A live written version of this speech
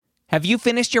Have you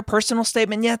finished your personal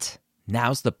statement yet?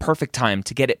 Now's the perfect time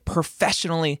to get it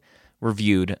professionally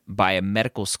reviewed by a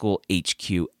medical school HQ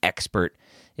expert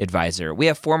advisor. We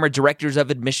have former directors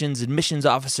of admissions, admissions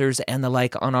officers, and the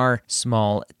like on our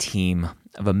small team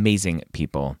of amazing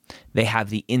people. They have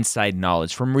the inside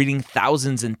knowledge from reading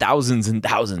thousands and thousands and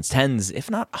thousands, tens,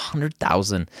 if not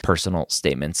 100,000 personal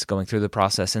statements, going through the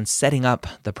process and setting up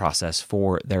the process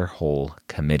for their whole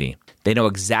committee. They know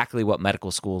exactly what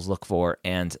medical schools look for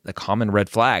and the common red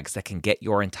flags that can get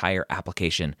your entire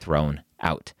application thrown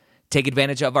out. Take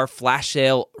advantage of our flash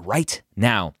sale right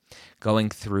now, going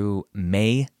through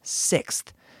May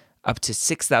 6th, up to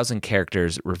 6,000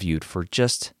 characters reviewed for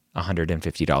just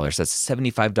 $150. That's a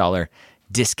 $75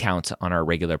 discount on our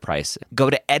regular price. Go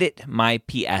to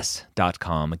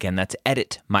editmyps.com. Again, that's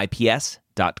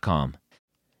editmyps.com.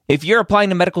 If you're applying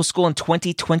to medical school in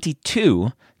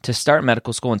 2022 to start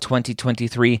medical school in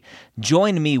 2023,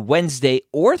 join me Wednesday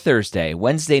or Thursday,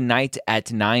 Wednesday night at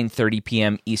 9:30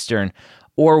 p.m. Eastern,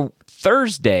 or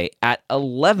Thursday at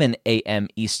 11 a.m.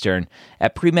 Eastern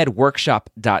at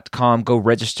premedworkshop.com. Go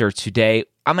register today.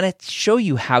 I'm going to show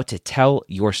you how to tell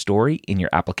your story in your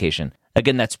application.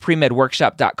 Again, that's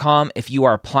premedworkshop.com. If you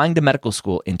are applying to medical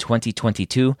school in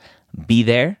 2022, be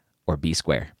there or be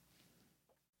square.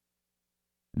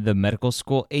 The Medical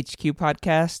School HQ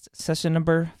Podcast, session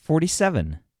number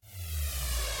 47.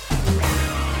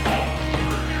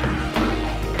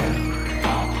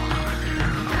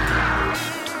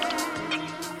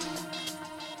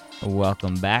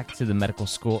 Welcome back to the Medical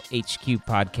School HQ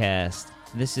Podcast.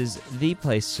 This is the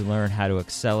place to learn how to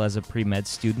excel as a pre-med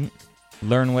student,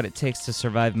 learn what it takes to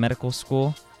survive medical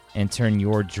school, and turn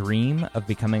your dream of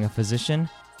becoming a physician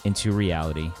into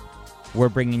reality. We're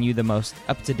bringing you the most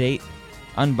up-to-date,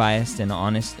 unbiased, and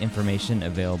honest information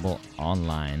available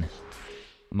online.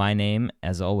 My name,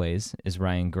 as always, is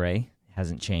Ryan Gray.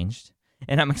 Hasn't changed.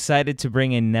 And I'm excited to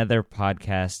bring another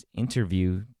podcast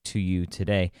interview to you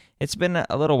today. It's been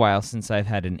a little while since I've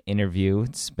had an interview.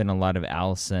 It's been a lot of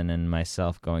Allison and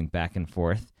myself going back and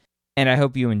forth. And I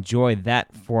hope you enjoy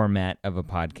that format of a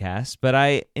podcast. But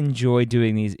I enjoy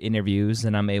doing these interviews,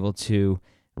 and I'm able to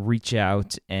reach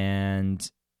out and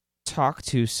talk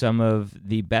to some of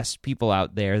the best people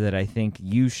out there that I think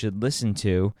you should listen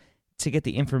to get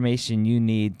the information you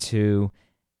need to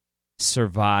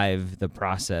survive the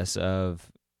process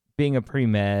of being a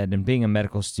pre-med and being a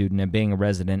medical student and being a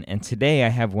resident. And today I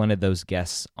have one of those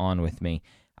guests on with me.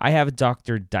 I have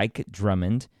Dr. Dyke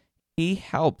Drummond. He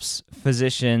helps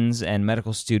physicians and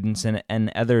medical students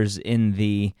and others in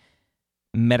the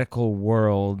medical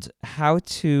world how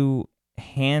to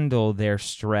handle their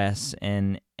stress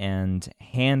and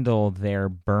handle their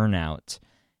burnout.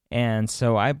 And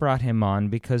so I brought him on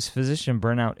because physician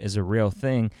burnout is a real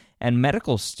thing and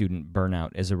medical student burnout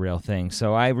is a real thing.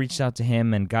 So I reached out to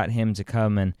him and got him to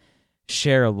come and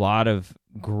share a lot of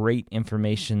great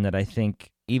information that I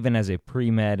think even as a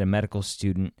pre-med and medical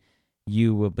student,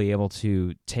 you will be able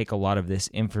to take a lot of this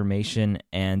information,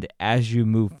 and as you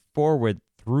move forward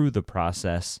through the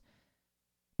process,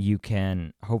 you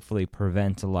can hopefully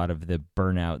prevent a lot of the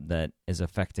burnout that is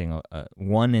affecting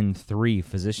 1 in 3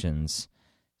 physicians.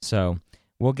 So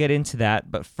we'll get into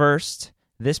that, but first,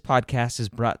 this podcast is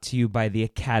brought to you by the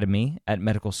Academy at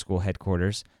Medical School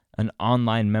Headquarters, an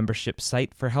online membership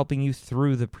site for helping you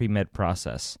through the pre-med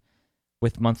process.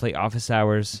 With monthly office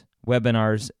hours,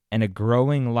 webinars, and a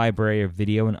growing library of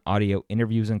video and audio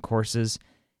interviews and courses,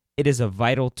 it is a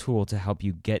vital tool to help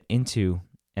you get into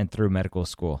and through medical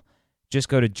school. Just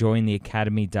go to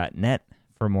jointheacademy.net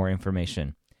for more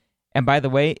information. And by the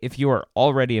way, if you are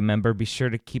already a member, be sure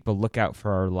to keep a lookout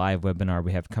for our live webinar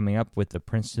we have coming up with the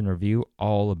Princeton Review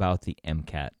all about the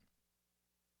MCAT.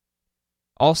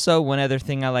 Also, one other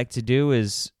thing I like to do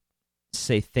is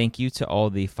say thank you to all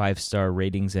the 5-star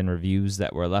ratings and reviews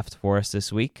that were left for us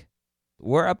this week.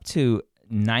 We're up to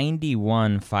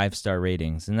 91 5-star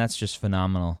ratings, and that's just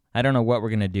phenomenal. I don't know what we're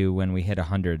going to do when we hit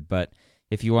 100, but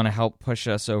if you want to help push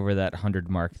us over that 100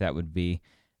 mark, that would be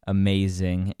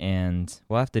amazing, and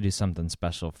we'll have to do something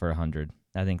special for 100.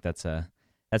 I think that's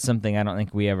something I don't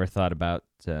think we ever thought about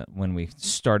when we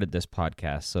started this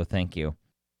podcast, so thank you.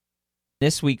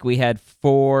 This week we had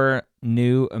 4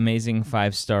 new amazing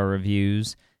 5-star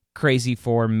reviews.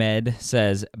 Crazy4Med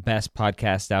says, best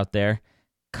podcast out there.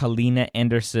 Kalina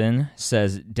Anderson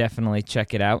says, definitely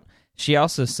check it out. She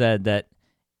also said that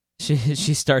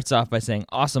she starts off by saying,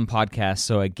 awesome podcast,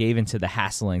 so I gave into the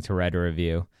hassling to write a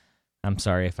review. I'm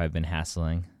sorry if I've been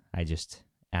hassling. I just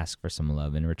ask for some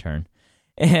love in return.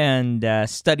 And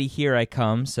Study Here I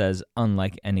Come says,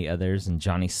 unlike any others. And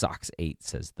Johnny Socks 8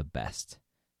 says, the best.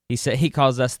 He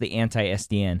calls us the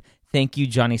anti-SDN. Thank you,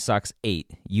 Johnny Socks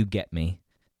 8. You get me.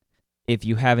 If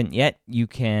you haven't yet, you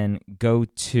can go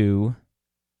to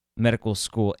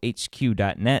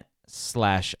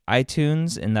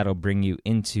medicalschoolhq.net/iTunes, and that'll bring you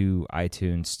into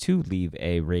iTunes to leave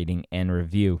a rating and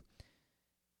review.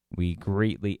 We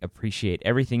greatly appreciate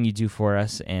everything you do for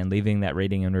us, and leaving that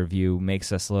rating and review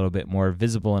makes us a little bit more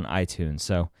visible in iTunes.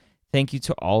 So thank you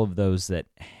to all of those that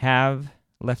have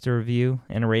left a review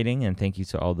and a rating, and thank you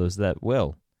to all those that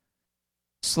will.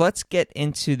 So let's get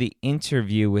into the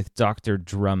interview with Dr.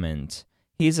 Drummond.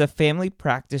 He's a family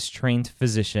practice-trained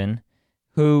physician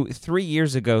who 3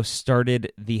 years ago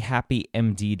started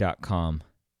thehappymd.com.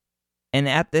 And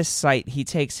at this site, he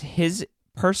takes his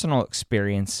personal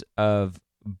experience of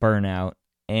burnout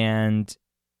and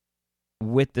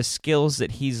with the skills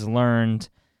that he's learned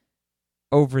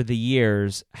over the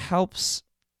years, helps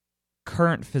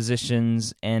current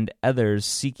physicians and others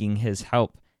seeking his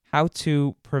help how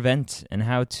to prevent and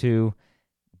how to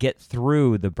get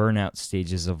through the burnout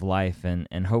stages of life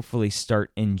and hopefully start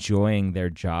enjoying their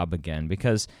job again.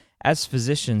 Because as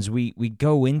physicians, we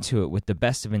go into it with the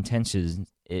best of intentions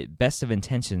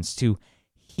to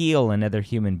heal another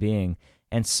human being,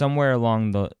 and somewhere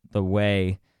along the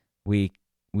way, we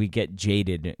get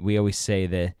jaded. We always say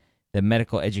the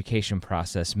medical education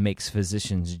process makes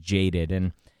physicians jaded,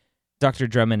 and Dr.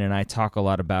 Drummond and I talk a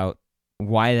lot about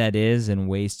why that is and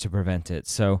ways to prevent it.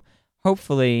 So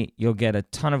hopefully you'll get a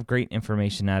ton of great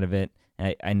information out of it.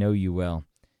 I know you will.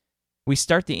 We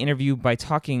start the interview by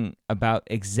talking about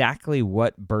exactly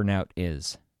what burnout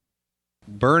is.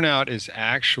 Burnout is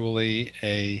actually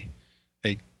a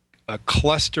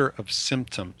cluster of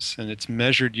symptoms, and it's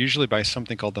measured usually by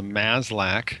something called the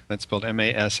Maslach, that's spelled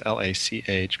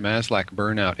M-A-S-L-A-C-H, Maslach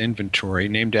Burnout Inventory,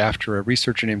 named after a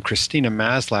researcher named Christina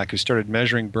Maslach, who started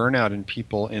measuring burnout in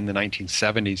people in the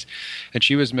 1970s. And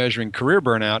she was measuring career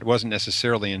burnout. It wasn't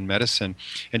necessarily in medicine.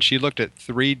 And she looked at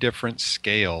 3 different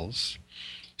scales.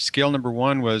 Scale number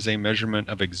 1 was a measurement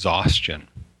of exhaustion.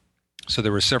 So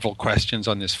there were several questions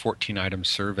on this 14-item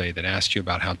survey that asked you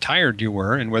about how tired you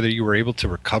were and whether you were able to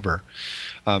recover.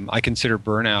 I consider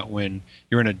burnout when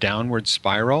you're in a downward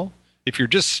spiral. If you're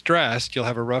just stressed, you'll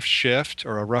have a rough shift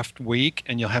or a rough week,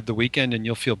 and you'll have the weekend and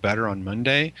you'll feel better on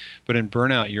Monday. But in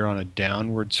burnout, you're on a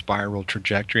downward spiral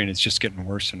trajectory, and it's just getting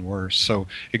worse and worse. So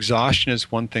exhaustion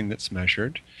is one thing that's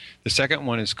measured. The second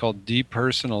one is called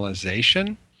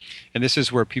depersonalization. And this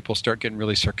is where people start getting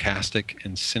really sarcastic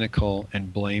and cynical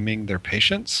and blaming their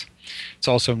patients. It's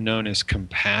also known as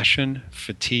compassion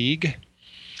fatigue.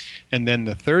 And then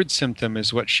the third symptom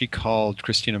is what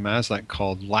Christina Maslach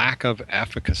called lack of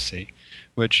efficacy,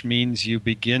 which means you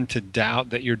begin to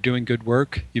doubt that you're doing good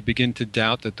work. You begin to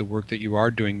doubt that the work that you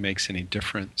are doing makes any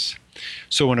difference.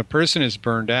 So when a person is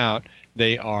burned out,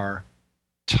 they are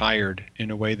tired in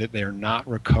a way that they're not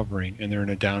recovering, and they're in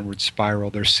a downward spiral.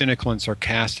 They're cynical and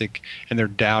sarcastic, and they're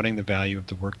doubting the value of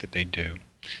the work that they do.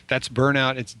 That's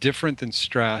burnout. It's different than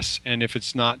stress, and if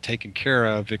it's not taken care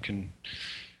of, it can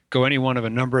go any one of a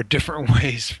number of different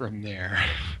ways from there.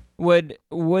 Would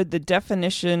the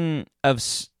definition of,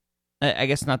 I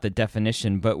guess not the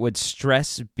definition, but would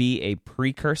stress be a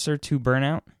precursor to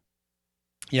burnout?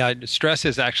 Yeah, stress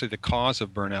is actually the cause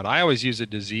of burnout. I always use a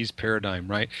disease paradigm,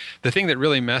 right? The thing that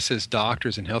really messes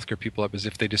doctors and healthcare people up is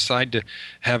if they decide to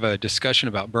have a discussion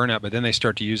about burnout, but then they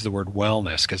start to use the word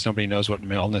wellness because nobody knows what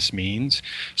wellness means.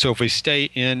 So if we stay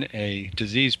in a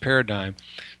disease paradigm,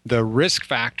 the risk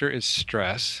factor is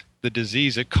stress. The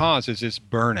disease it causes is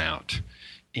burnout.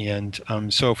 And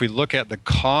so if we look at the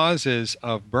causes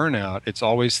of burnout, it's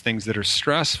always things that are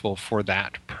stressful for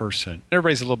that person.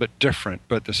 Everybody's a little bit different,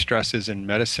 but the stresses in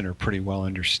medicine are pretty well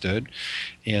understood.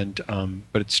 And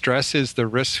but stress is the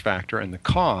risk factor and the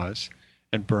cause,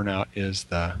 and burnout is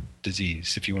the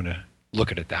disease, if you want to look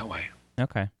at it that way.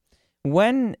 Okay.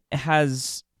 When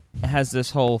has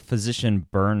this whole physician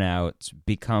burnout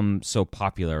become so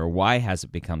popular, or why has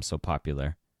it become so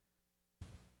popular?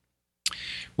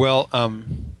 Well,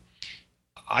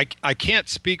 I can't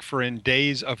speak for in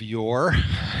days of yore,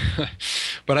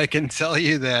 but I can tell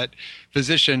you that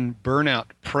physician burnout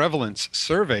prevalence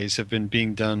surveys have been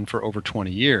being done for over 20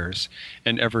 years.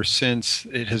 And ever since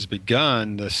it has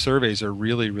begun, the surveys are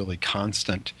really, really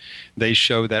constant. They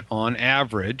show that on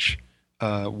average,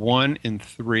 1 in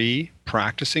 3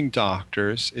 practicing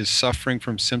doctors is suffering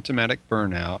from symptomatic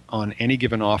burnout on any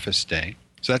given office day.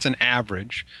 So that's an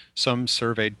average. Some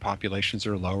surveyed populations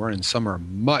are lower and some are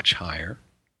much higher.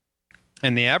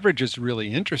 And the average is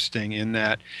really interesting in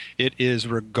that it is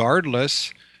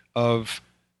regardless of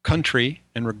country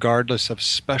and regardless of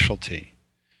specialty.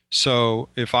 So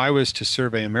if I was to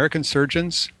survey American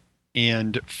surgeons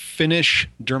and Finnish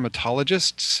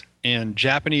dermatologists and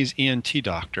Japanese ENT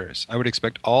doctors. I would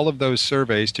expect all of those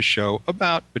surveys to show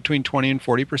about between 20 and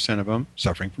 40% of them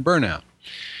suffering from burnout.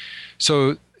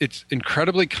 So it's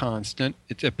incredibly constant.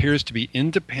 It appears to be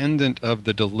independent of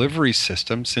the delivery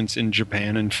system, since in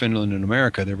Japan and Finland and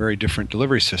America, they're very different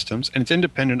delivery systems, and it's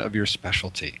independent of your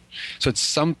specialty. So it's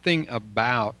something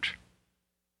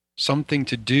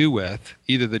to do with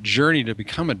either the journey to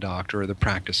become a doctor or the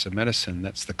practice of medicine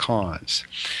that's the cause.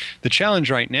 The challenge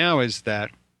right now is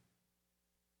that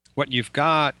what you've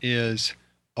got is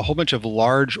a whole bunch of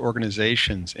large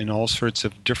organizations in all sorts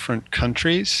of different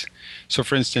countries. So,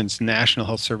 for instance, National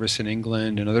Health Service in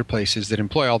England and other places that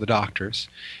employ all the doctors.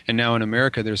 And now in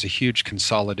America, there's a huge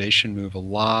consolidation move. A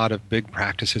lot of big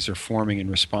practices are forming in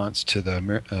response to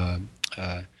the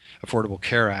Affordable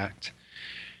Care Act.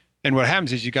 And what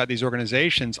happens is you got these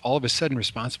organizations all of a sudden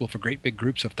responsible for great big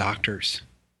groups of doctors.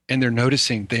 And they're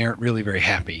noticing they aren't really very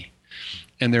happy.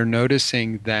 And they're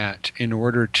noticing that in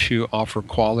order to offer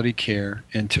quality care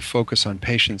and to focus on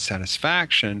patient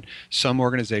satisfaction, some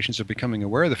organizations are becoming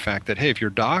aware of the fact that, hey, if your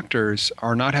doctors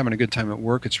are not having a good time at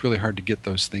work, it's really hard to get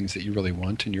those things that you really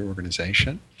want in your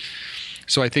organization.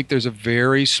 So I think there's a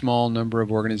very small number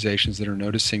of organizations that are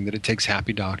noticing that it takes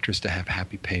happy doctors to have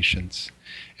happy patients.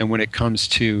 And when it comes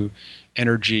to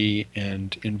energy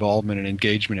and involvement and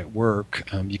engagement at work,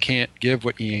 you can't give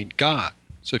what you ain't got.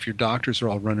 So if your doctors are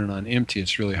all running on empty,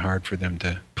 it's really hard for them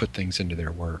to put things into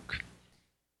their work.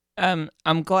 I'm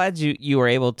glad you were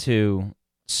able to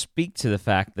speak to the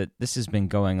fact that this has been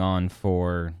going on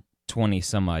for 20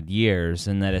 some odd years,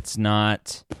 and that it's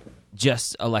not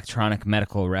just electronic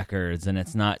medical records, and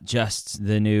it's not just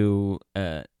the new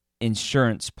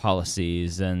insurance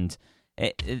policies, and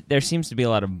there seems to be a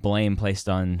lot of blame placed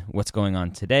on what's going on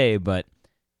today, but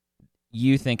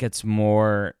you think it's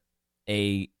more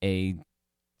a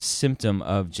symptom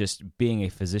of just being a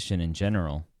physician in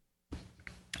general.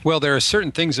 Well, there are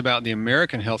certain things about the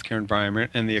American healthcare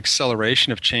environment and the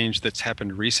acceleration of change that's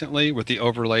happened recently with the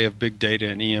overlay of big data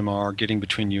and EMR getting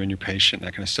between you and your patient,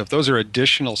 that kind of stuff. Those are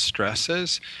additional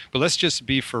stresses. But let's just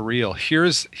be for real. Here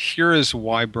is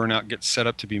why burnout gets set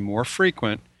up to be more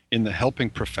frequent in the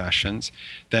helping professions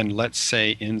than, let's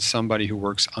say, in somebody who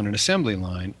works on an assembly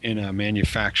line in a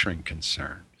manufacturing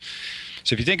concern.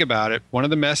 So if you think about it, one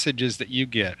of the messages that you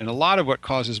get, and a lot of what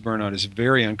causes burnout is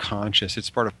very unconscious.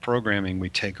 It's part of programming we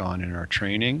take on in our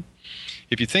training.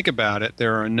 If you think about it,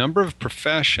 there are a number of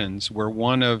professions where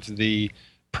one of the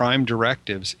prime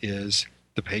directives is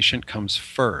the patient comes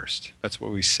first. That's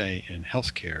what we say in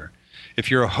healthcare. If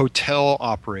you're a hotel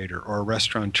operator or a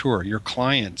restaurateur, your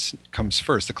client comes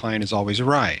first. The client is always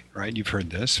right? You've heard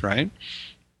this, right?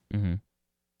 Mm-hmm.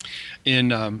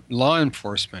 In law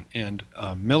enforcement and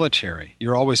military,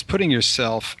 you're always putting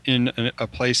yourself in a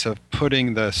place of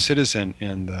putting the citizen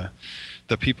and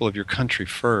the people of your country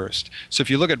first. So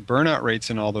if you look at burnout rates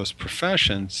in all those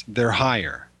professions, they're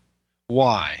higher.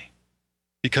 Why?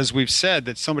 Because we've said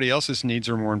that somebody else's needs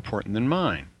are more important than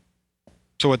mine.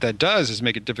 So what that does is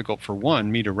make it difficult for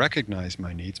me to recognize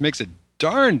my needs, makes it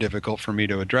darn difficult for me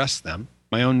to address them,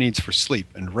 my own needs for sleep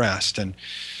and rest and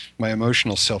my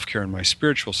emotional self-care and my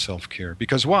spiritual self-care.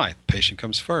 Because why? The patient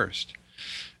comes first.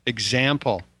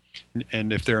 Example,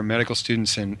 and if there are medical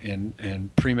students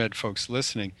and pre-med folks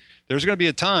listening, there's going to be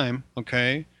a time,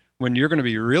 when you're going to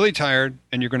be really tired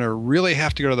and you're going to really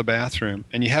have to go to the bathroom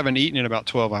and you haven't eaten in about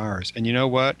 12 hours. And you know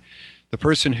what? The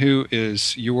person who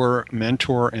is your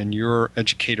mentor and your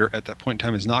educator at that point in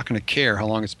time is not going to care how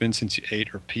long it's been since you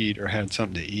ate or peed or had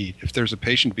something to eat. If there's a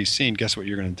patient to be seen, guess what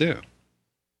you're going to do?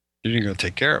 You're going to go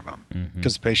take care of them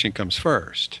because the patient comes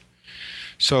first.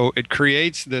 So it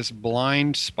creates this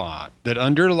blind spot that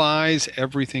underlies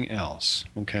everything else,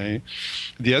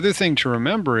 The other thing to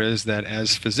remember is that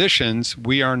as physicians,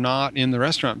 we are not in the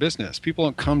restaurant business. People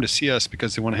don't come to see us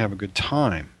because they want to have a good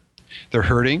time. They're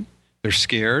hurting. They're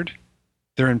scared.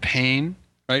 They're in pain,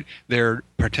 right? They're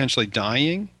potentially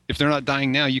dying. If they're not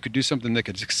dying now, you could do something that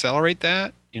could accelerate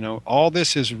that. All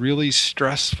this is really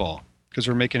stressful because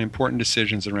we're making important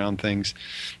decisions around things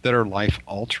that are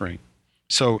life-altering.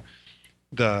 So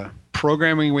the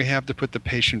programming we have to put the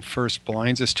patient first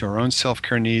blinds us to our own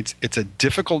self-care needs. It's a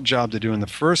difficult job to do in the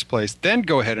first place. Then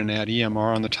go ahead and add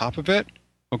EMR on the top of it,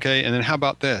 And then how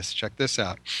about this? Check this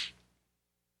out.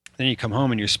 Then you come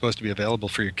home and you're supposed to be available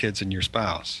for your kids and your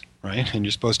spouse, right? And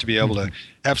you're supposed to be able to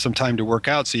have some time to work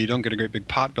out so you don't get a great big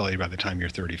pot belly by the time you're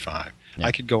 35. Yeah.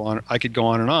 I could go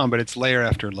on and on, but it's layer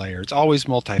after layer. It's always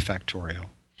multifactorial.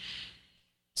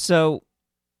 So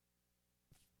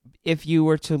if you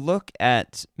were to look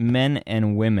at men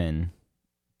and women,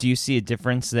 do you see a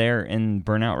difference there in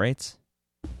burnout rates?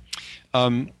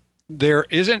 There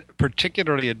isn't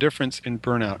particularly a difference in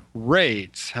burnout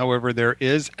rates. However, there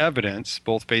is evidence,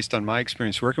 both based on my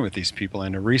experience working with these people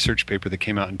and a research paper that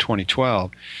came out in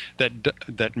 2012,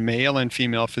 that male and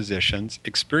female physicians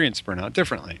experience burnout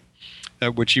differently,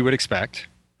 which you would expect,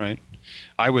 right?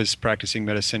 I was practicing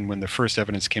medicine when the first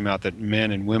evidence came out that men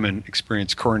and women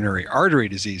experience coronary artery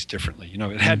disease differently. You know,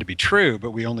 it had to be true,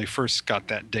 but we only first got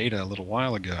that data a little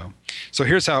while ago. So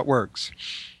here's how it works.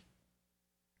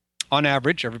 On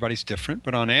average, everybody's different,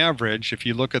 but on average, if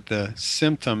you look at the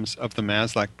symptoms of the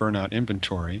Maslach burnout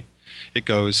inventory, it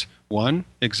goes 1,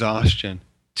 exhaustion,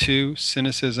 2,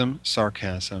 cynicism,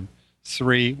 sarcasm,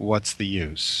 3, what's the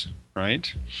use,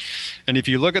 right? And if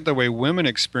you look at the way women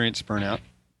experience burnout,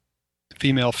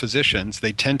 female physicians,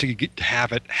 they tend to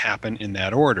have it happen in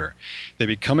that order. They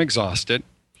become exhausted.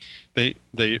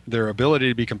 Their ability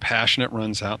to be compassionate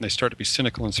runs out, and they start to be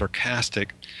cynical and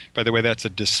sarcastic. By the way, that's a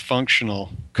dysfunctional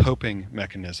coping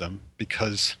mechanism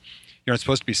because you're not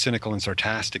supposed to be cynical and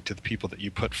sarcastic to the people that you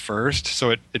put first. So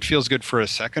it feels good for a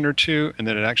second or two, and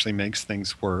then it actually makes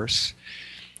things worse.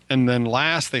 And then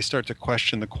last, they start to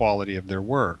question the quality of their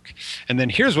work. And then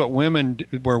here's what women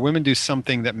do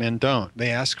something that men don't. They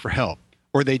ask for help,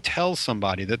 or they tell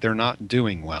somebody that they're not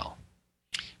doing well.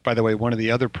 By the way, one of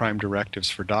the other prime directives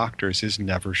for doctors is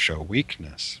never show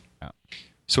weakness. Oh.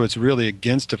 So it's really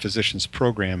against a physician's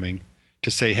programming to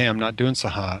say, hey, I'm not doing so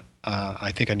hot.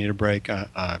 I think I need a break.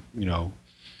 I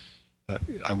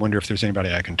wonder if there's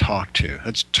anybody I can talk to.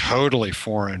 That's totally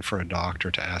foreign for a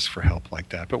doctor to ask for help like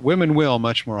that. But women will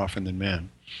much more often than men.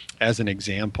 As an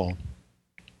example,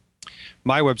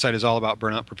 my website is all about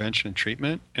burnout prevention and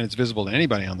treatment, and it's visible to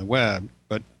anybody on the web.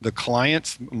 But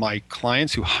my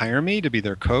clients who hire me to be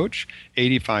their coach,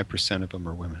 85% of them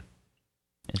are women.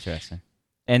 Interesting.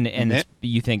 And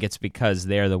you think it's because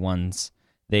they're the ones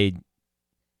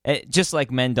just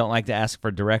like men don't like to ask for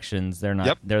directions. They're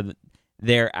not. Yep.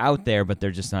 They're out there, but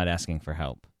they're just not asking for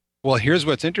help. Well, here's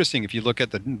what's interesting. If you look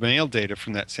at the male data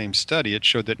from that same study, it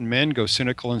showed that men go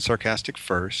cynical and sarcastic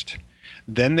first.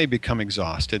 Then they become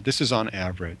exhausted. This is on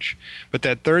average. But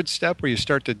that third step where you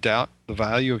start to doubt the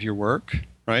value of your work,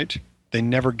 right? They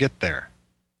never get there.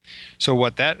 So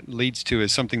what that leads to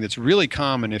is something that's really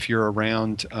common if you're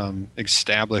around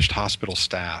established hospital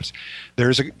staffs.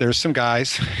 There's some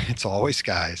guys, it's always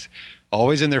guys,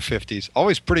 always in their 50s,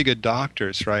 always pretty good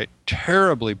doctors, right?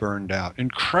 Terribly burned out,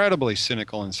 incredibly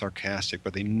cynical and sarcastic,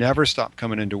 but they never stop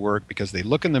coming into work because they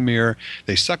look in the mirror,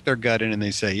 they suck their gut in, and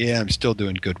they say, yeah, I'm still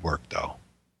doing good work though,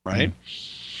 right?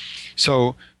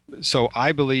 So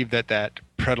I believe that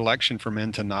predilection for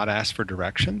men to not ask for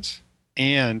directions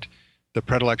and the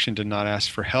predilection to not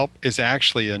ask for help is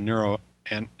actually a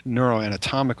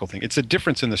neuroanatomical thing. It's a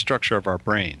difference in the structure of our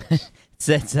brain.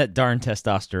 It's that darn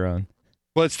testosterone.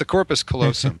 Well, it's the corpus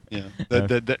callosum, yeah.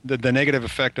 The negative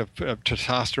effect of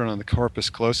testosterone on the corpus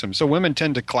callosum. So women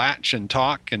tend to clatch and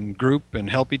talk and group and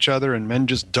help each other, and men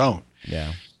just don't.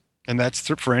 Yeah. And that's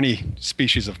for any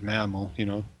species of mammal, you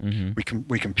know. Mm-hmm.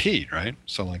 We compete, right?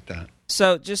 So like that.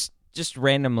 So just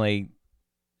randomly,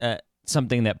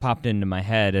 something that popped into my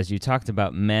head as you talked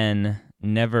about men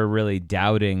never really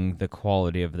doubting the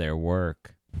quality of their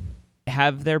work.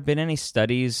 Have there been any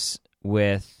studies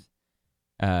with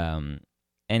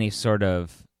any sort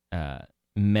of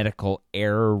medical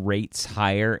error rates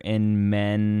higher in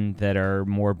men that are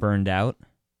more burned out?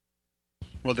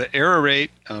 Well, the error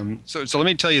rate, so let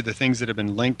me tell you the things that have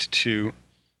been linked to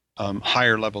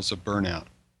higher levels of burnout.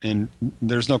 And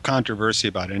there's no controversy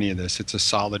about any of this. It's a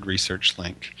solid research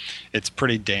link. It's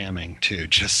pretty damning, too,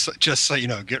 just so you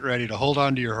know, get ready to hold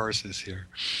on to your horses here.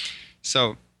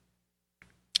 So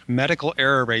medical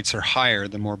error rates are higher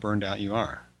the more burned out you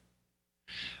are.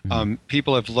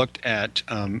 People have looked at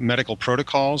medical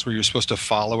protocols where you're supposed to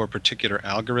follow a particular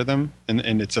algorithm,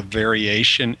 and it's a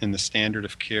variation in the standard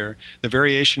of care. The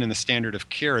variation in the standard of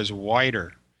care is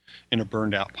wider in a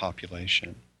burned out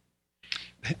population.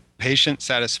 Patient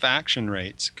satisfaction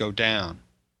rates go down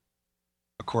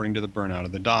according to the burnout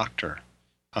of the doctor.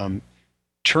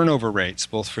 Turnover rates,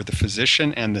 both for the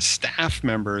physician and the staff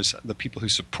members, the people who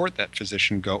support that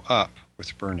physician, go up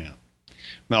with burnout.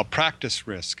 Malpractice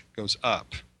risk goes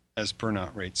up as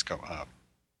burnout rates go up.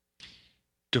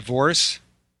 Divorce,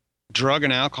 drug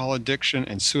and alcohol addiction,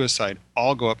 and suicide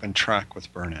all go up and track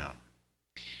with burnout.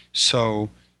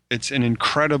 So it's an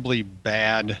incredibly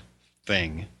bad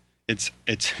thing.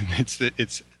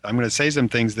 I'm going to say some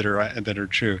things that are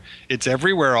true. It's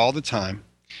everywhere all the time.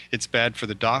 It's bad for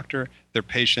the doctor, their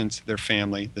patients, their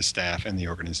family, the staff, and the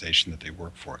organization that they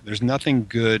work for. There's nothing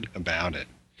good about it,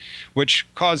 which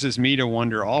causes me to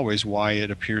wonder always why it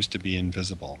appears to be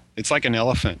invisible. It's like an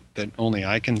elephant that only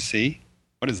I can see,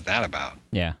 What is that about?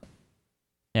 Yeah.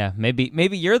 Yeah,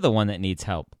 maybe you're the one that needs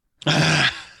help.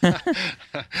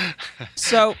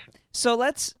 So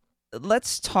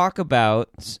let's talk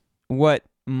about what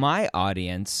my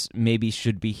audience maybe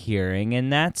should be hearing,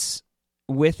 and that's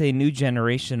with a new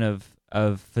generation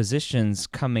of physicians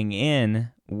coming in,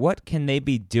 what can they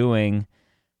be doing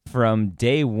from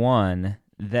day one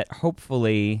that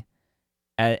hopefully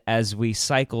as we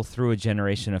cycle through a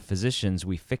generation of physicians,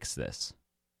 we fix this?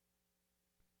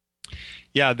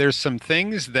 Yeah, there's some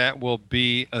things that will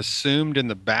be assumed in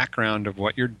the background of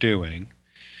what you're doing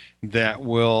that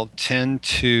will tend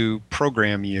to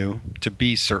program you to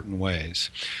be certain ways.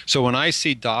 So when I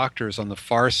see doctors on the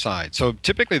far side, so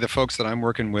typically the folks that I'm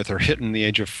working with are hitting the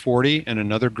age of 40 and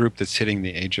another group that's hitting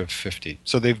the age of 50.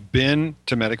 So they've been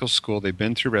to medical school, they've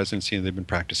been through residency, and they've been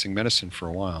practicing medicine for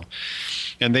a while.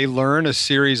 And they learn a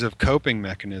series of coping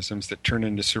mechanisms that turn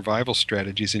into survival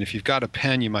strategies. And if you've got a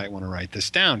pen, you might want to write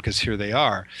this down because here they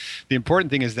are. The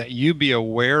important thing is that you be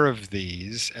aware of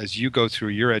these as you go through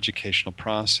your educational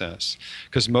process.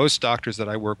 Because most doctors that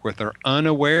I work with are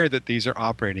unaware that these are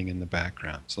operating in the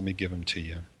background. So let me give them to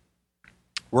you.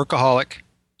 Workaholic,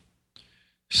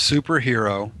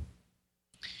 superhero,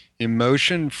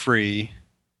 emotion-free,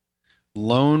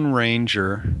 lone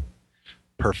ranger,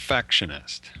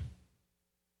 perfectionist.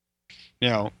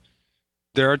 Now,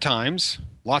 there are times,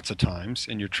 lots of times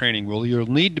in your training, you'll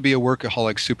need to be a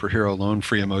workaholic, superhero,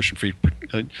 lone-free, emotion-free,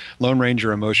 lone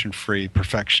ranger, emotion-free,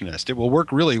 perfectionist. It will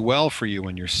work really well for you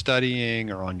when you're studying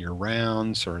or on your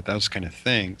rounds or those kind of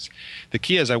things. The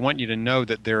key is I want you to know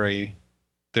that they're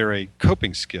a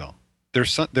coping skill.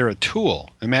 They're a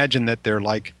tool. Imagine that they're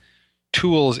like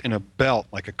tools in a belt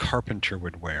like a carpenter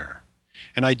would wear.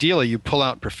 And ideally, you pull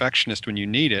out perfectionist when you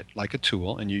need it, like a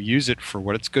tool, and you use it for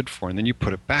what it's good for, and then you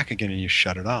put it back again and you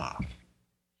shut it off.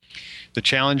 The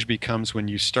challenge becomes when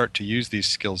you start to use these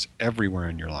skills everywhere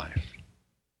in your life.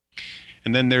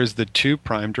 And then there's the 2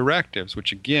 prime directives,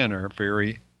 which again are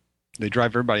they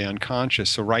drive everybody unconscious.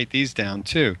 So write these down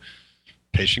too.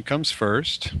 Patient comes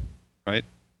first, right?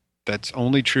 That's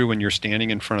only true when you're standing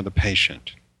in front of the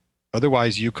patient.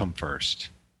 Otherwise, you come first.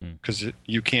 Because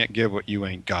you can't give what you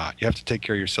ain't got. You have to take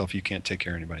care of yourself. You can't take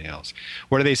care of anybody else.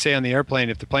 What do they say on the airplane?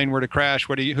 If the plane were to crash,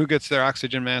 who gets their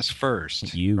oxygen mask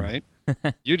first? You. Right?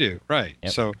 You do, right.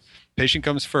 Yep. So patient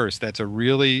comes first. That's a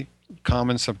really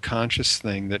common subconscious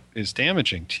thing that is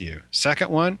damaging to you.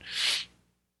 Second one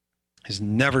is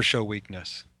never show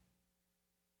weakness.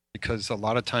 Because a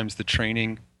lot of times the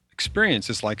training experience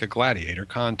is like a gladiator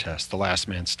contest. The last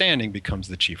man standing becomes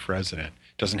the chief resident.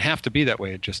 Doesn't have to be that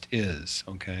way, it just is,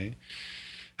 okay?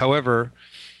 However,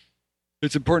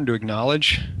 it's important to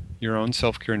acknowledge your own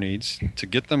self-care needs, to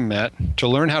get them met, to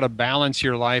learn how to balance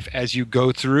your life as you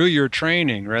go through your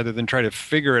training rather than try to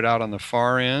figure it out on the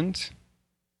far end,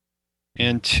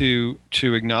 and to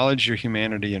acknowledge your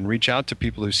humanity and reach out to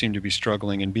people who seem to be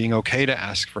struggling and being okay to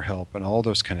ask for help and all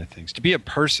those kind of things. To be a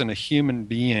person, a human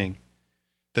being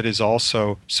that is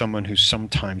also someone who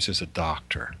sometimes is a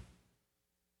doctor.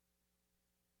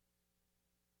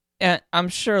 And I'm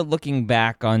sure looking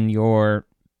back on your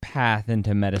path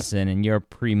into medicine and your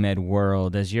pre-med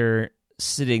world, as you're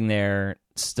sitting there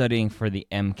studying for the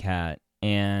MCAT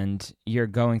and you're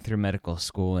going through medical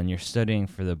school and you're studying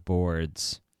for the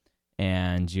boards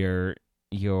and you're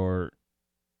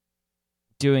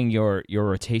doing your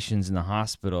rotations in the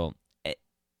hospital,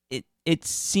 it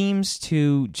seems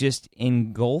to just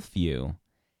engulf you.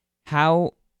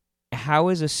 How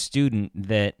is a student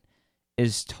that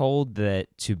is told that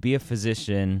to be a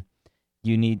physician,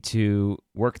 you need to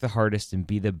work the hardest and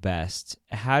be the best,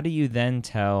 how do you then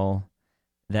tell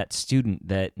that student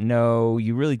that, no,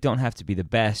 you really don't have to be the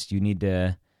best, you need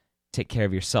to take care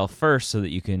of yourself first so that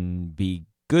you can be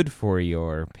good for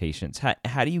your patients?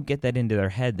 How do you get that into their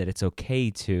head that it's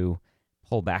okay to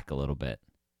pull back a little bit?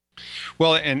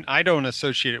 Well, and I don't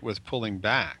associate it with pulling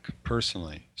back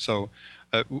personally. So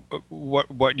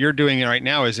what you're doing right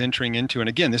now is entering into, and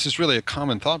again, this is really a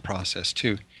common thought process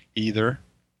too, either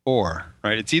or,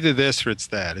 right? It's either this or it's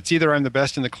that. It's either I'm the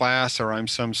best in the class or I'm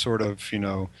some sort of,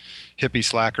 hippie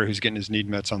slacker who's getting his needs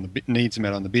met on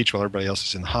the beach while everybody else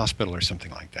is in the hospital or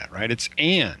something like that, right? It's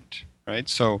and, right?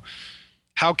 So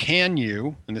how can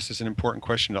you, and this is an important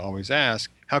question to always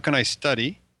ask, how can I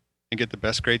study and get the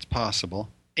best grades possible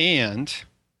and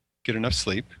get enough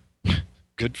sleep,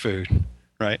 good food,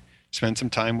 right? Spend some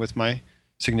time with my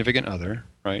significant other,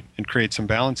 right? And create some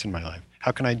balance in my life.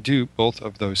 How can I do both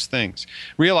of those things?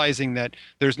 Realizing that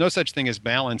there's no such thing as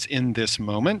balance in this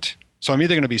moment. So I'm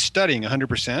either going to be studying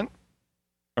 100%,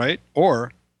 right?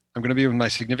 Or I'm going to be with my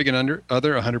significant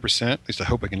other 100%. At least I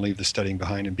hope I can leave the studying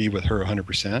behind and be with her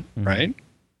 100%, right?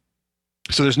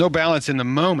 So there's no balance in the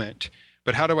moment,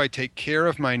 but how do I take care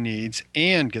of my needs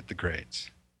and get the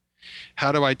grades?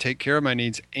 How do I take care of my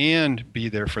needs and be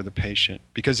there for the patient?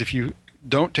 Because if you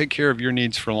don't take care of your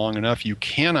needs for long enough, you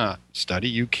cannot study,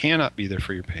 you cannot be there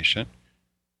for your patient,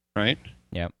 right?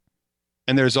 Yep.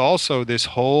 And there's also there's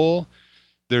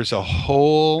a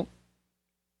whole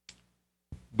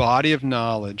body of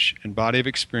knowledge and body of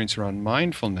experience around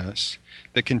mindfulness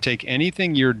that can take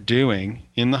anything you're doing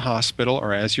in the hospital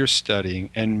or as you're studying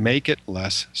and make it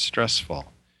less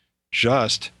stressful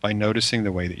just by noticing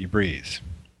the way that you breathe.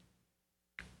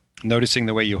 Noticing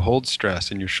the way you hold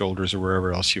stress in your shoulders or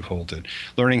wherever else you hold it.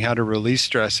 Learning how to release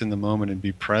stress in the moment and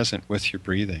be present with your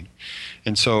breathing.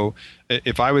 And so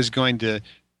if I was going to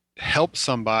help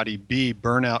somebody be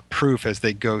burnout proof as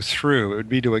they go through, it would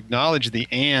be to acknowledge the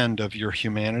and of your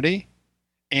humanity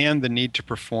and the need to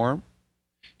perform,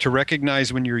 to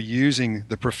recognize when you're using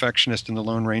the perfectionist and the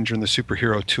Lone Ranger and the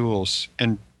superhero tools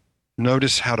and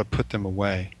notice how to put them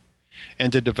away,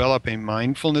 and to develop a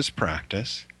mindfulness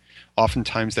practice.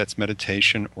 Oftentimes that's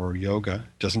meditation or yoga.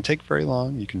 It doesn't take very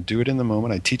long. You can do it in the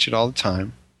moment. I teach it all the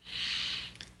time.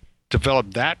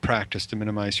 Develop that practice to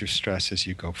minimize your stress as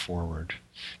you go forward.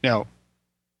 Now,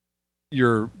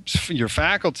 your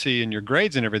faculty and your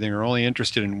grades and everything are only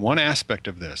interested in one aspect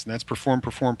of this, and that's perform,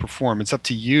 perform, perform. It's up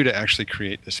to you to actually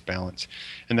create this balance.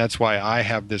 And that's why I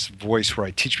have this voice where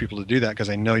I teach people to do that, because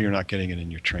I know you're not getting it in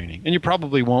your training. And you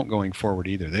probably won't going forward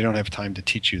either. They don't have time to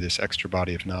teach you this extra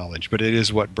body of knowledge, but it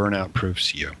is what burnout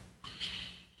proofs you.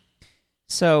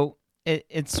 So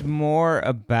it's more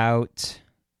about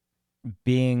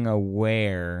being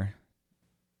aware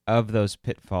of those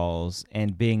pitfalls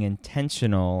and being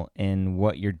intentional in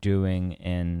what you're doing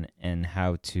and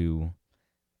how to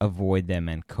avoid them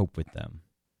and cope with them.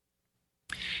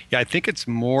 Yeah, I think it's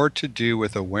more to do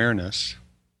with awareness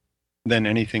than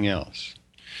anything else,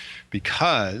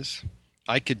 because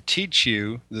I could teach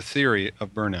you the theory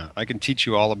of burnout. I can teach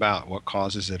you all about what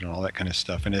causes it and all that kind of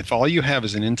stuff. And if all you have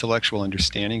is an intellectual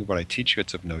understanding of what I teach you,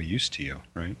 it's of no use to you,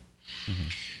 right? Mm-hmm.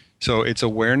 So it's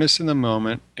awareness in the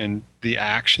moment and the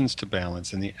actions to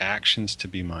balance and the actions to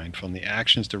be mindful and the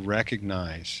actions to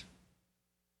recognize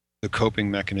the coping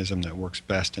mechanism that works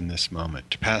best in this moment.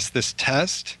 To pass this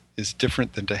test is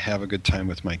different than to have a good time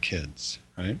with my kids,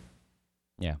 right?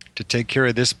 Yeah. To take care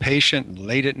of this patient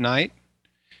late at night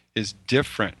is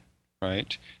different,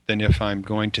 right, than if I'm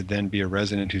going to then be a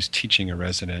resident who's teaching a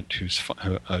resident who's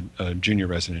a junior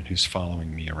resident who's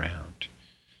following me around.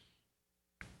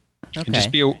 Okay. And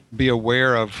just be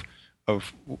aware of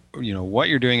what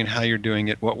you're doing and how you're doing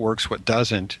it, what works, what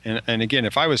doesn't. And again,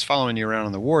 if I was following you around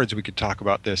on the wards, we could talk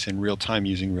about this in real time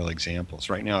using real examples.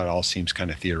 Right now, it all seems kind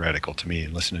of theoretical to me,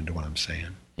 listening to what I'm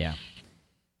saying. Yeah.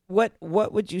 What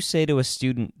would you say to a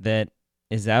student that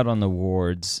is out on the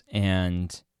wards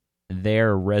and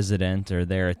their resident or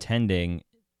their attending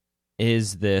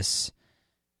is this?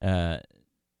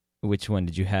 Which one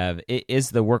did you have? It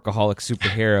is the workaholic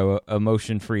superhero,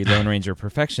 emotion-free Lone Ranger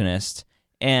perfectionist,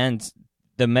 and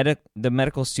the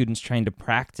medical students trying to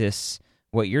practice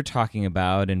what you're talking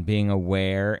about and being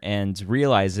aware and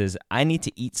realizes I need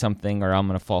to eat something or I'm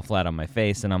going to fall flat on my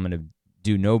face and I'm going to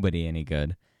do nobody any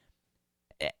good.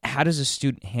 How does a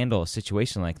student handle a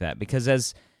situation like that? Because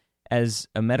as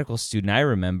a medical student, I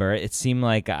remember it seemed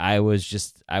like I was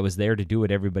there to do what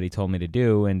everybody told me to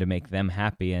do and to make them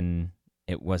happy, and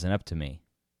it wasn't up to me.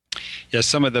 Yeah,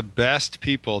 some of the best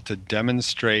people to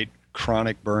demonstrate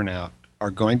chronic burnout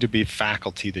are going to be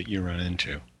faculty that you run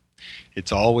into.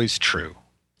 It's always true.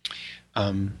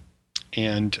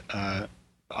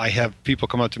 I have people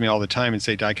come up to me all the time and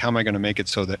say, Dyke, how am I going to make it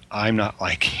so that I'm not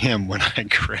like him when I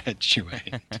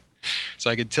graduate? So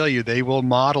I could tell you they will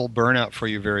model burnout for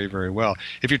you very, very well.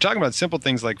 If you're talking about simple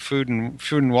things like food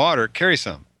and water, carry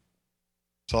some.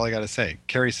 That's all I got to say.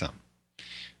 Carry some.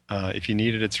 If you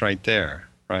need it, it's right there,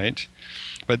 right?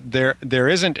 But there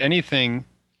isn't anything.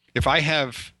 If I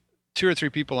have 2 or 3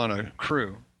 people on a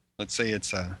crew, let's say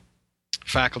it's a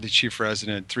faculty, chief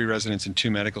resident, 3 residents, and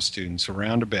 2 medical students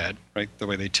around a bed, right, the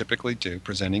way they typically do,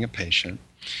 presenting a patient.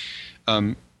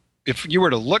 If you were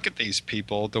to look at these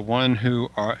people, the ones who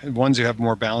have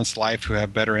more balanced life, who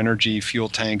have better energy, fuel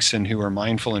tanks, and who are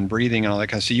mindful in breathing and all that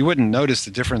kind of stuff, you wouldn't notice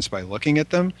the difference by looking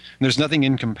at them. And there's nothing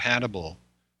incompatible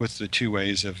with the 2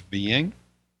 ways of being.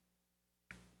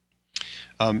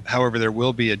 However, there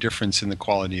will be a difference in the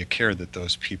quality of care that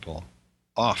those people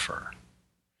offer.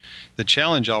 The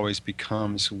challenge always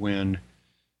becomes when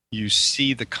you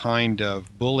see the kind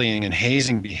of bullying and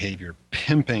hazing behavior,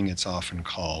 pimping it's often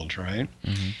called, right?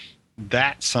 Mm-hmm.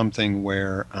 That's something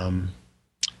where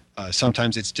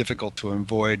Sometimes it's difficult to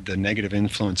avoid the negative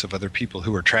influence of other people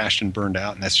who are trashed and burned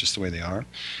out, and that's just the way they are.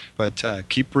 But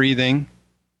keep breathing.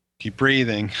 Keep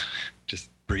breathing. Just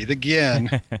breathe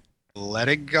again. Let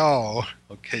it go.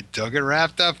 Okay, don't get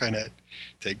wrapped up in it.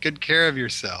 Take good care of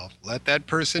yourself. Let that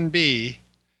person be.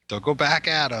 Don't go back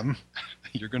at them.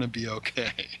 You're going to be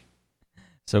okay.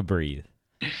 So breathe.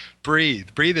 Breathe.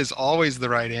 Breathe is always the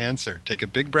right answer. Take a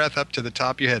big breath up to the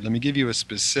top of your head. Let me give you a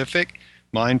specific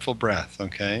mindful breath,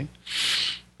 okay?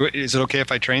 Is it okay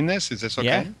if I train this? Is this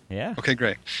okay? Yeah. Okay,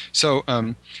 great. So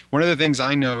one of the things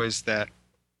I know is that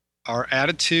our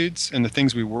attitudes and the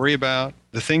things we worry about,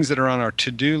 the things that are on our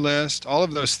to-do list, all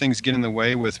of those things get in the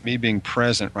way with me being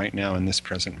present right now in this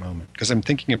present moment. Because I'm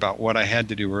thinking about what I had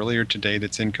to do earlier today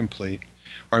that's incomplete,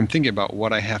 or I'm thinking about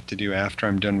what I have to do after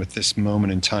I'm done with this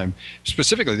moment in time,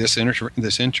 specifically this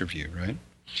interview, right?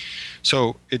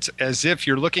 So it's as if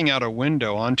you're looking out a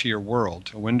window onto your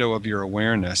world, a window of your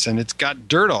awareness, and it's got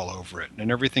dirt all over it,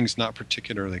 and everything's not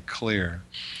particularly clear.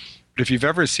 But if you've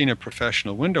ever seen a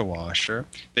professional window washer,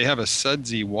 they have a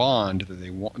sudsy wand that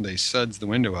they suds the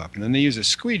window up, and then they use a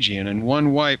squeegee, and in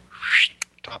one wipe,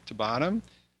 top to bottom,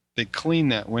 they clean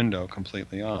that window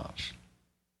completely off.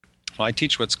 Well, I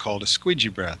teach what's called a squeegee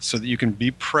breath, so that you can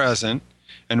be present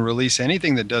and release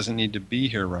anything that doesn't need to be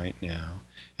here right now,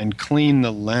 and clean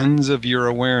the lens of your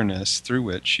awareness through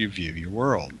which you view your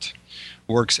world.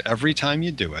 Works every time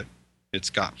you do it. It's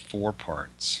got 4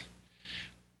 parts.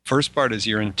 First part is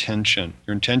your intention.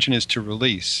 Your intention is to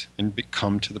release and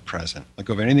come to the present. Let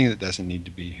go of anything that doesn't need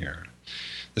to be here.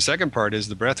 The second part is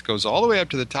the breath goes all the way up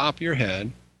to the top of your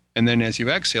head, and then as you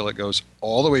exhale, it goes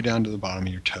all the way down to the bottom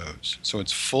of your toes. So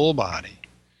it's full body.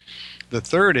 The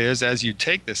third is, as you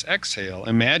take this exhale,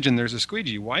 imagine there's a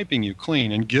squeegee wiping you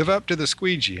clean, and give up to the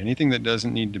squeegee anything that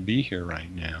doesn't need to be here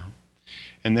right now.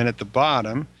 And then at the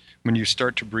bottom, when you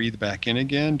start to breathe back in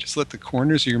again, just let the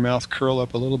corners of your mouth curl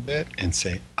up a little bit and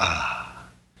say, ah.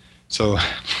 So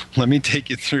let me take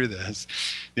you through this.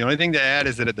 The only thing to add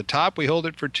is that at the top we hold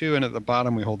it for 2, and at the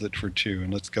bottom we hold it for 2.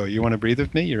 And let's go. You want to breathe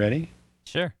with me? You ready?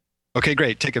 Sure. Okay,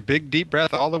 great. Take a big deep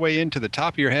breath all the way into the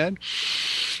top of your head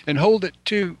and hold it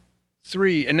 2,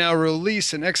 3, and now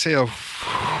release and exhale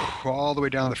all the way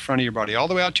down the front of your body, all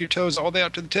the way out to your toes, all the way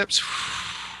out to the tips.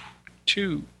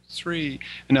 2, 3,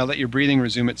 and now let your breathing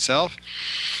resume itself.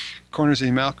 Corners of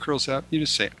your mouth curls up. You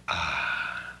just say,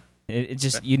 ah. It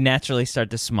just, you naturally start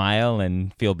to smile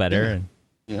and feel better.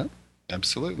 Yeah,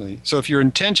 absolutely. So if your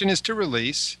intention is to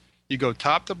release, you go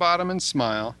top to bottom and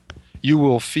smile. You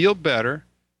will feel better,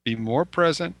 be more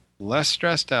present, less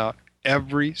stressed out,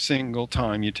 every single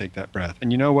time you take that breath.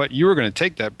 And you know what? You are going to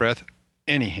take that breath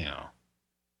anyhow.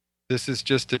 This is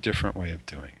just a different way of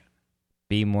doing it.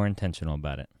 Be more intentional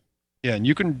about it. Yeah, and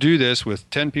you can do this with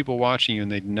 10 people watching you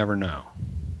and they'd never know.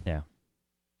 Yeah.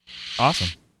 Awesome.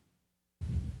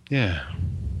 Yeah.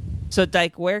 So,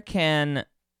 Dyke, where can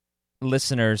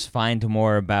listeners find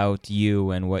more about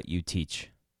you and what you teach?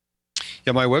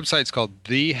 Yeah, my website's called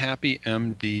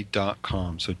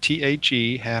thehappymd.com. So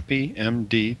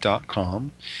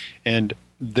THEhappymd.com. And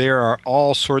there are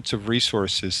all sorts of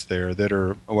resources there that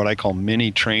are what I call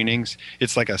mini trainings.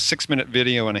 It's like a 6-minute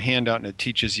video and a handout, and it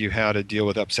teaches you how to deal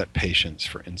with upset patients,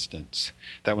 for instance.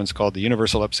 That one's called the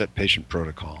Universal Upset Patient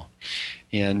Protocol.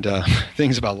 And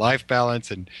things about life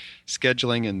balance and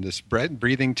scheduling and this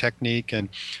breathing technique and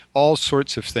all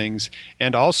sorts of things.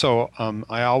 And also,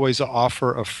 I always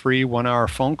offer a free 1-hour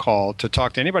phone call to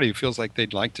talk to anybody who feels like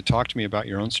they'd like to talk to me about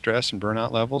your own stress and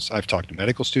burnout levels. I've talked to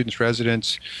medical students,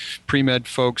 residents, pre-med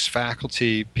folks,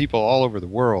 faculty, people all over the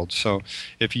world. So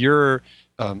if you're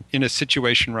in a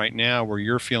situation right now where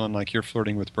you're feeling like you're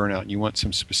flirting with burnout and you want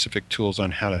some specific tools on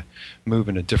how to move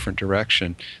in a different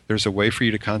direction, there's a way for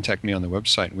you to contact me on the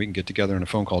website, and we can get together on a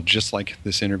phone call just like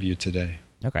this interview today.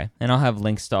 Okay. And I'll have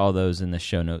links to all those in the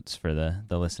show notes for the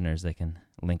listeners. They can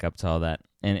link up to all that.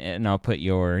 And I'll put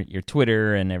your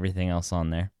Twitter and everything else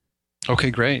on there. Okay,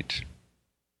 great.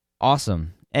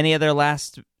 Awesome. Any other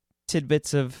last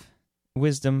tidbits of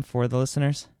wisdom for the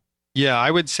listeners? Yeah,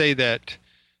 I would say that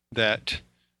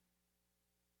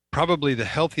probably the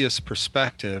healthiest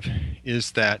perspective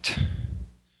is that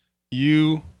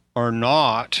you are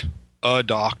not a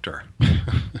doctor.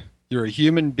 You're a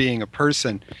human being, a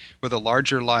person with a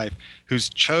larger life who's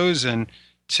chosen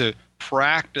to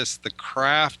practice the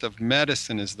craft of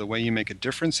medicine as the way you make a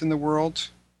difference in the world.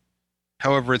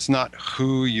 However, it's not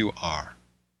who you are.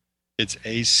 It's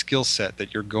a skill set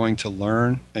that you're going to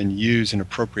learn and use in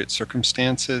appropriate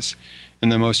circumstances. And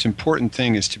the most important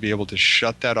thing is to be able to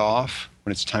shut that off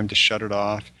when it's time to shut it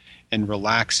off and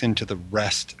relax into the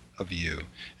rest of you,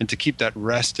 and to keep that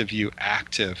rest of you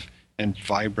active and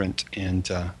vibrant and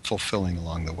fulfilling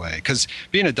along the way. Because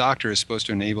being a doctor is supposed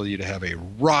to enable you to have a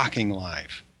rocking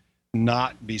life,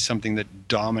 not be something that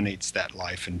dominates that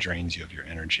life and drains you of your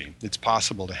energy. It's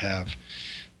possible to have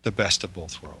the best of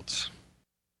both worlds.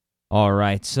 All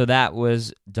right, so that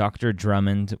was Dr.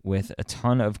 Drummond with a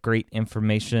ton of great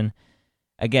information.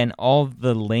 Again, all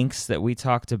the links that we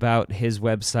talked about, his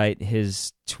website,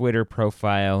 his Twitter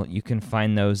profile, you can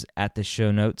find those at the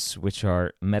show notes, which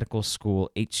are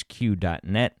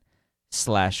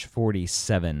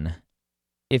medicalschoolhq.net/47.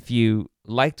 If you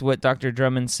liked what Dr.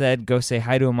 Drummond said, go say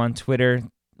hi to him on Twitter.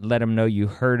 Let him know you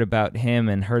heard about him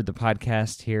and heard the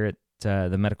podcast here at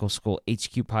the Medical School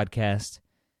HQ podcast,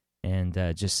 and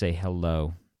just say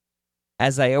hello.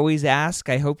 As I always ask,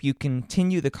 I hope you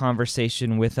continue the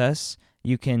conversation with us.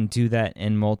 You can do that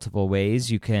in multiple ways.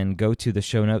 You can go to the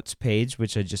show notes page,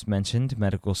 which I just mentioned,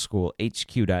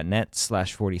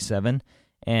 medicalschoolhq.net/47,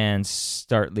 and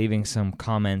start leaving some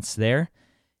comments there.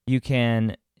 You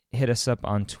can hit us up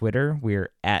on Twitter. We're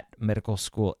at Medical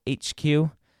School HQ,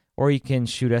 or you can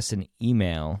shoot us an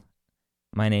email.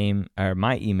 My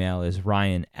email is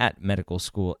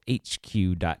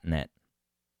ryan@medicalschoolhq.net.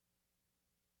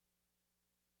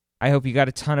 I hope you got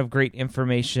a ton of great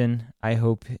information. I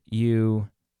hope you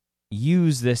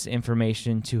use this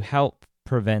information to help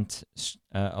prevent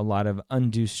a lot of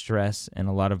undue stress and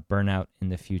a lot of burnout in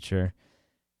the future.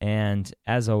 And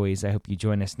as always, I hope you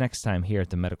join us next time here at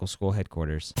the Medical School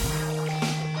headquarters.